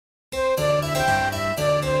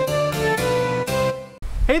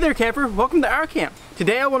Hey there camper, welcome to our camp.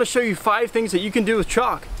 Today I want to show you 5 things that you can do with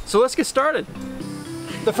chalk. So let's get started.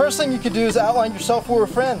 The first thing you can do is outline yourself or a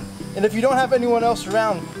friend. And if you don't have anyone else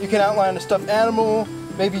around, you can outline a stuffed animal,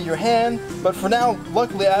 maybe your hand. But for now,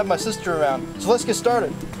 luckily I have my sister around. So let's get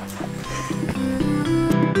started.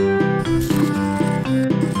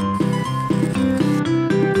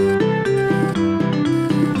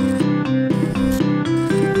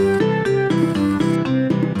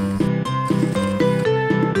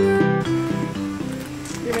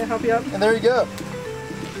 Help you out. And there you go.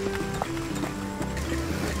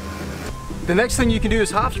 The next thing you can do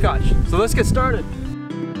is hopscotch. So let's get started.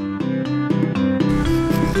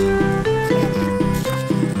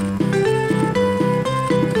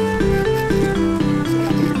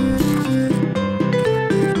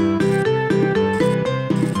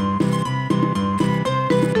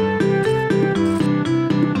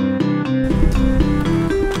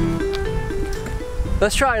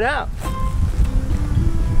 Let's try it out.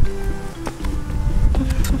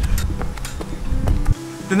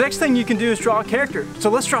 The next thing you can do is draw a character. So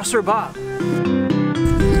let's draw Sir Bob.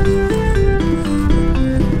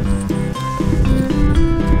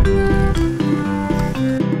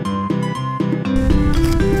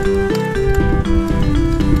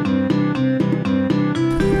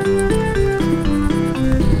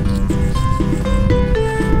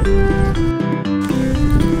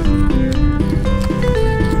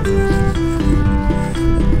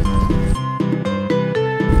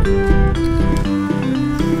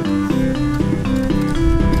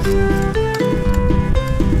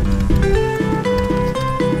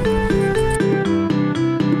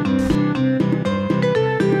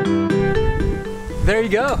 There you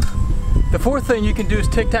go. The fourth thing you can do is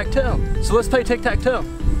tic-tac-toe. So let's play tic-tac-toe.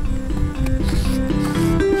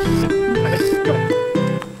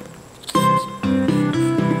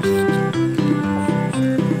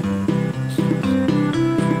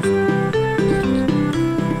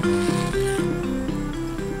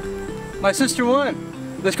 My sister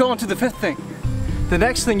won. Let's go on to the fifth thing. The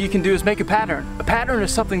next thing you can do is make a pattern. A pattern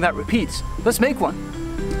is something that repeats. Let's make one.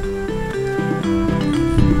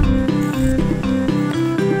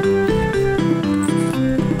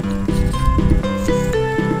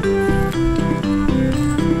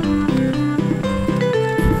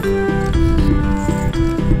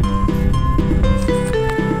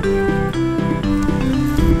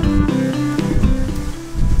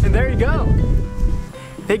 There you go.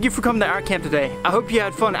 Thank you for coming to our camp today. I hope you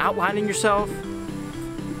had fun outlining yourself,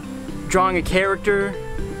 drawing a character,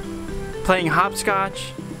 playing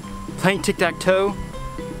hopscotch, playing tic-tac-toe,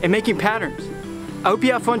 and making patterns. I hope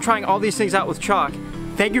you have fun trying all these things out with chalk.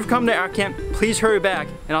 Thank you for coming to our camp. Please hurry back,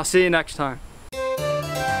 and I'll see you next time.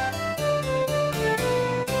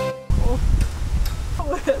 Oh.